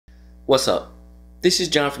What's up? This is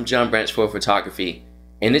John from John Branch for Photography,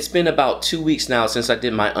 and it's been about 2 weeks now since I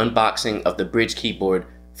did my unboxing of the Brydge keyboard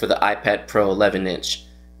for the iPad Pro 11-inch.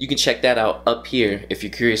 You can check that out up here if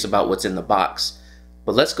you're curious about what's in the box.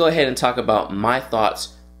 But let's go ahead and talk about my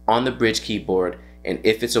thoughts on the Brydge keyboard and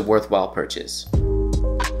if it's a worthwhile purchase.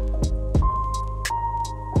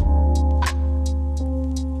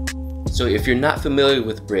 So if you're not familiar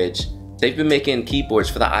with Brydge, they've been making keyboards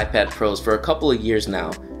for the iPad Pros for a couple of years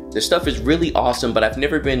now. Their stuff is really awesome, but I've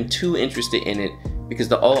never been too interested in it because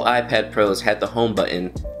the old iPad Pros had the home button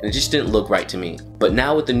and it just didn't look right to me. But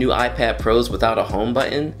now with the new iPad Pros without a home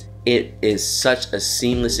button, it is such a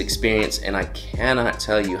seamless experience, and I cannot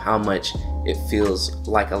tell you how much it feels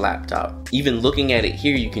like a laptop. Even looking at it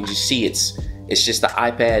here, you can just see it's just the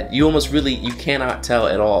iPad. You cannot tell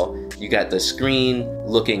at all. You got the screen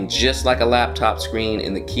looking just like a laptop screen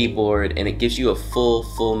in the keyboard, and it gives you a full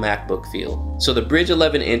MacBook feel. So the Brydge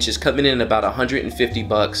 11-inch is coming in about 150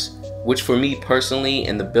 bucks, which for me personally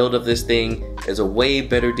and the build of this thing is a way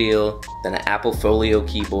better deal than an Apple Folio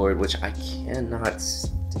keyboard, which I cannot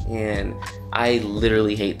stand. I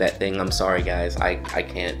literally hate that thing. I'm sorry guys, I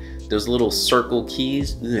can't. Those little circle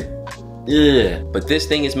keys, ugh. But this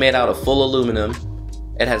thing is made out of full aluminum.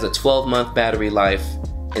 It has a 12-month battery life,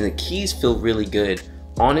 and the keys feel really good.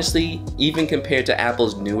 Honestly, even compared to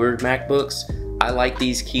Apple's newer MacBooks, I like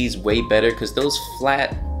these keys way better because those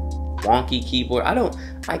flat, wonky keyboard, I don't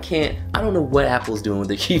know what Apple's doing with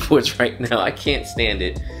the keyboards right now. I can't stand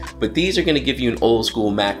it. But these are gonna give you an old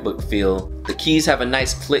school MacBook feel. The keys have a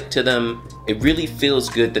nice click to them. It really feels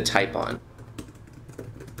good to type on.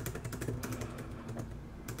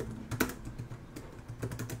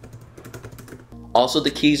 Also,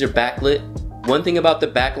 the keys are backlit. One thing about the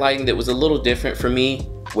backlighting that was a little different for me,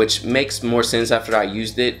 which makes more sense after I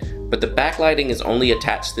used it, but the backlighting is only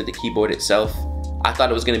attached to the keyboard itself. I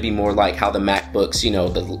thought it was going to be more like how the MacBooks,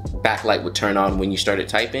 the backlight would turn on when you started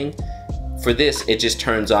typing. For this, it just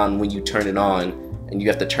turns on when you turn it on, and you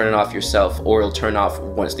have to turn it off yourself, or it'll turn off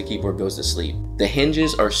once the keyboard goes to sleep. The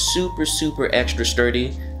hinges are super extra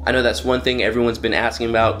sturdy. I know that's one thing everyone's been asking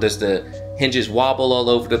about. Does the hinges wobble all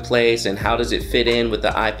over the place, and how does it fit in with the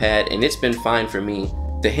iPad? And it's been fine for me.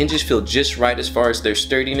 The hinges feel just right as far as their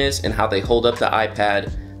sturdiness and how they hold up the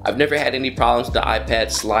iPad. I've never had any problems with the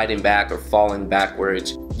iPad sliding back or falling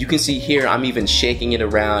backwards. You can see here I'm even shaking it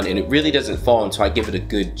around, and it really doesn't fall until I give it a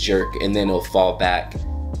good jerk, and then it'll fall back.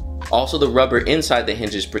 Also, the rubber inside the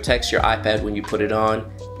hinges protects your iPad when you put it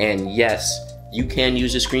on, and yes, you can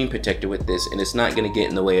use a screen protector with this, and it's not going to get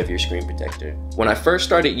in the way of your screen protector. When I first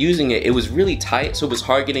started using it, it was really tight, so it was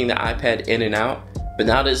hard getting the iPad in and out. But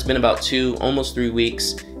now that it's been about 2, almost 3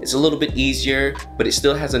 weeks, it's a little bit easier, but it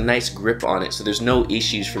still has a nice grip on it, so there's no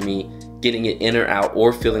issues for me getting it in or out,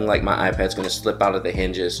 or feeling like my iPad's going to slip out of the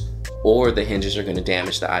hinges, or the hinges are going to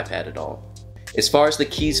damage the iPad at all. As far as the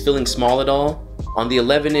keys feeling small at all, on the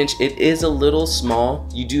 11-inch it is a little small.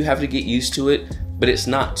 You do have to get used to it, but it's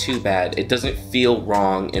not too bad. It doesn't feel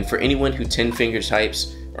wrong, and for anyone who 10-finger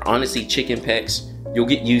types, or honestly chicken pecks, you'll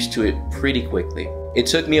get used to it pretty quickly. It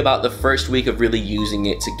took me about the first week of really using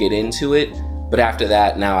it to get into it, but after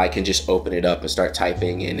that, now I can just open it up and start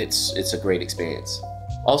typing, and it's a great experience.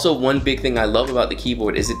 Also, one big thing I love about the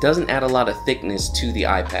keyboard is it doesn't add a lot of thickness to the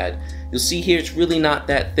iPad. You'll see here it's really not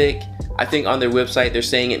that thick. I think on their website they're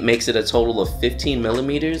saying it makes it a total of 15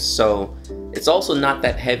 millimeters, so it's also not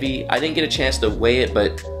that heavy. I didn't get a chance to weigh it,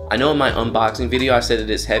 but I know in my unboxing video I said it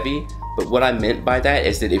is heavy, but what I meant by that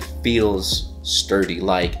is that it feels sturdy.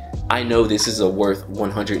 Like, I know this is a worth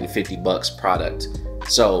 150 bucks product.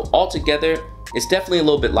 So altogether, it's definitely a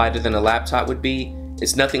little bit lighter than a laptop would be.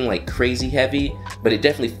 It's nothing like crazy heavy, but it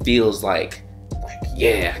definitely feels like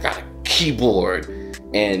yeah, I got a keyboard,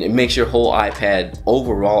 and it makes your whole iPad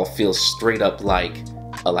overall feel straight up like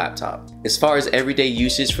a laptop. As far as everyday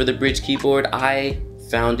usage for the Brydge keyboard, I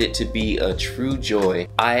found it to be a true joy.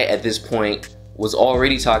 I, at this point, was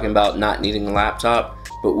already talking about not needing a laptop,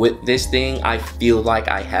 but with this thing, I feel like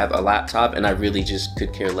I have a laptop, and I really just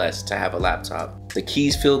could care less to have a laptop. The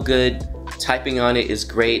keys feel good. Typing on it is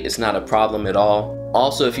great. It's not a problem at all.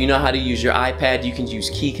 Also, if you know how to use your iPad, you can use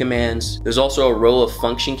key commands. There's also a row of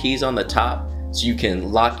function keys on the top, so you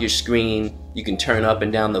can lock your screen, you can turn up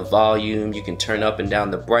and down the volume, you can turn up and down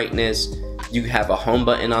the brightness. You have a home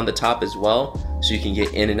button on the top as well, so you can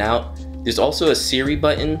get in and out. There's also a Siri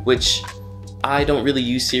button, which I don't really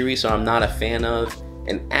use Siri, so I'm not a fan of.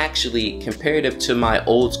 And actually, comparative to my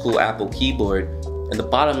old school Apple keyboard, in the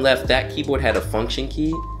bottom left, that keyboard had a function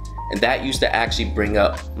key, and that used to actually bring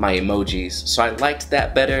up my emojis. So I liked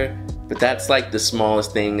that better, but that's like the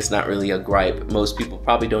smallest thing. It's not really a gripe. Most people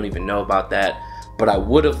probably don't even know about that. but I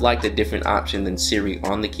would have liked a different option than Siri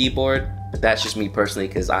on the keyboard, but that's just me personally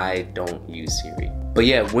because I don't use Siri. But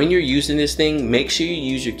yeah, when you're using this thing, make sure you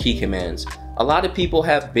use your key commands. A lot of people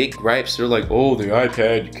have big gripes. They're like, oh, the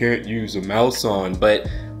iPad, you can't use a mouse on. But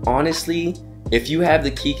honestly, if you have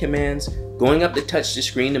the key commands, going up to touch the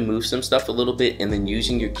screen to move some stuff a little bit and then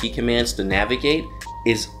using your key commands to navigate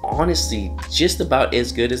is honestly just about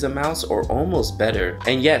as good as a mouse or almost better.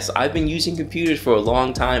 And yes, I've been using computers for a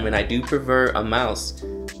long time and I do prefer a mouse,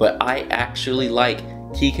 but I actually like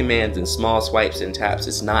key commands and small swipes and taps.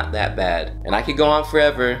 It's not that bad. And I could go on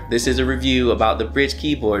forever. This is a review about the Brydge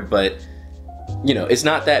keyboard, but you know, it's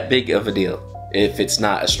not that big of a deal if it's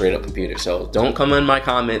not a straight up computer. So don't come in my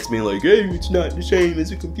comments being like, hey, it's not the same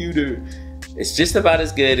as a computer. It's just about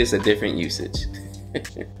as good as a different usage.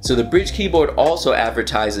 So the Brydge keyboard also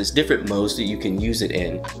advertises different modes that you can use it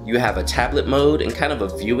in. You have a tablet mode and kind of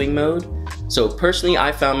a viewing mode. So personally,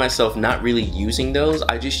 I found myself not really using those.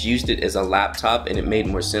 I just used it as a laptop and it made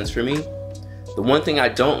more sense for me. The one thing I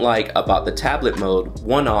don't like about the tablet mode,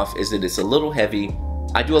 one off, is that it's a little heavy.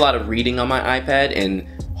 I do a lot of reading on my iPad and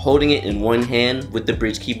holding it in one hand with the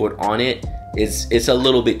Brydge keyboard on it it's a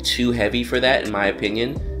little bit too heavy for that in my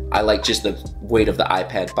opinion. I like just the weight of the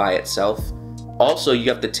iPad by itself. Also, you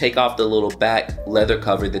have to take off the little back leather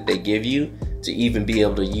cover that they give you to even be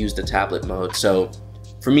able to use the tablet mode. So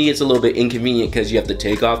for me, it's a little bit inconvenient because you have to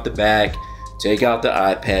take off the back, take out the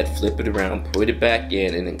iPad, flip it around, put it back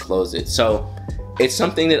in, and then close it. So it's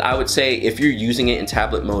something that I would say if you're using it in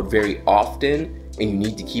tablet mode very often and you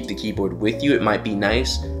need to keep the keyboard with you, it might be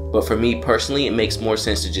nice. But for me personally, it makes more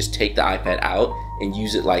sense to just take the iPad out and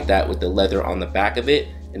use it like that with the leather on the back of it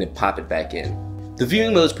and then pop it back in. The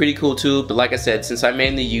viewing mode is pretty cool too, but like I said, since I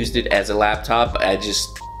mainly used it as a laptop, I just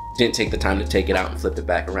didn't take the time to take it out and flip it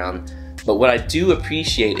back around. But what I do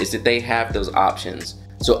appreciate is that they have those options.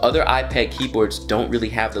 So other iPad keyboards don't really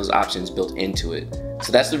have those options built into it.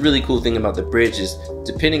 So that's the really cool thing about the Brydge is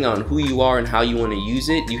depending on who you are and how you want to use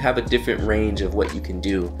it, you have a different range of what you can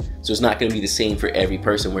do. So it's not going to be the same for every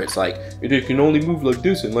person where it's like, it can only move like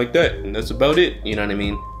this and like that, and that's about it, you know what I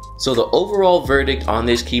mean? So the overall verdict on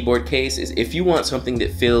this keyboard case is if you want something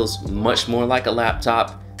that feels much more like a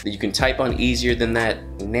laptop, that you can type on easier than that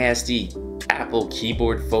nasty Apple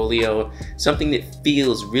Keyboard Folio, something that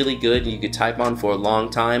feels really good and you could type on for a long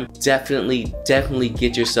time, definitely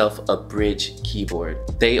get yourself a Brydge keyboard.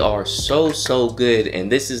 They are so good,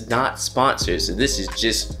 and this is not sponsored, so this is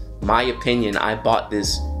just my opinion. I bought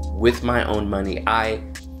this with my own money. I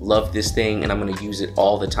love this thing and I'm going to use it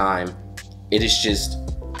all the time. It is just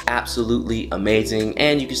absolutely amazing,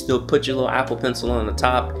 and you can still put your little Apple Pencil on the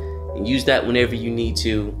top and use that whenever you need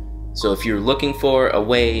to. So if you're looking for a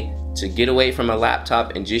way to get away from a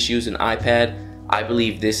laptop and just use an iPad, I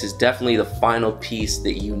believe this is definitely the final piece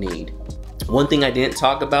that you need. One thing I didn't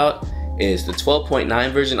talk about is the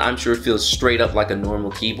 12.9 version. I'm sure feels straight up like a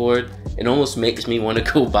normal keyboard. It almost makes me want to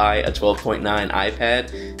go buy a 12.9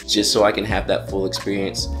 iPad just so I can have that full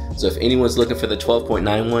experience. So if anyone's looking for the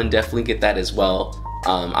 12.9 one, definitely get that as well.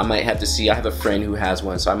 I might have to see, I have a friend who has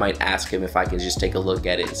one, so I might ask him if I can just take a look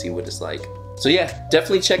at it and see what it's like. So yeah,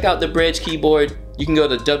 definitely check out the Brydge keyboard. You can go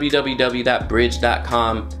to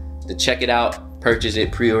www.brydge.com to check it out, purchase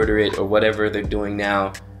it, pre-order it, or whatever they're doing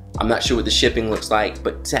now. I'm not sure what the shipping looks like,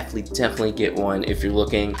 but definitely get one if you're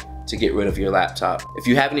looking to get rid of your laptop. If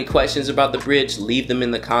you have any questions about the Brydge, leave them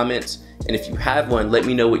in the comments. And if you have one, let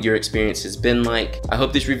me know what your experience has been like. I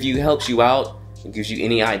hope this review helps you out and gives you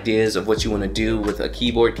any ideas of what you want to do with a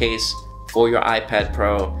keyboard case for your iPad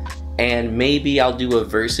Pro. And maybe I'll do a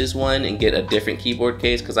versus one and get a different keyboard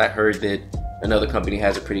case because I heard that another company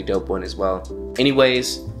has a pretty dope one as well.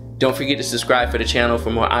 Anyways, don't forget to subscribe for the channel for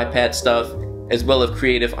more iPad stuff as well as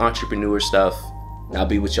creative entrepreneur stuff. And I'll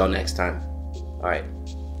be with y'all next time. All right,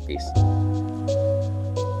 peace.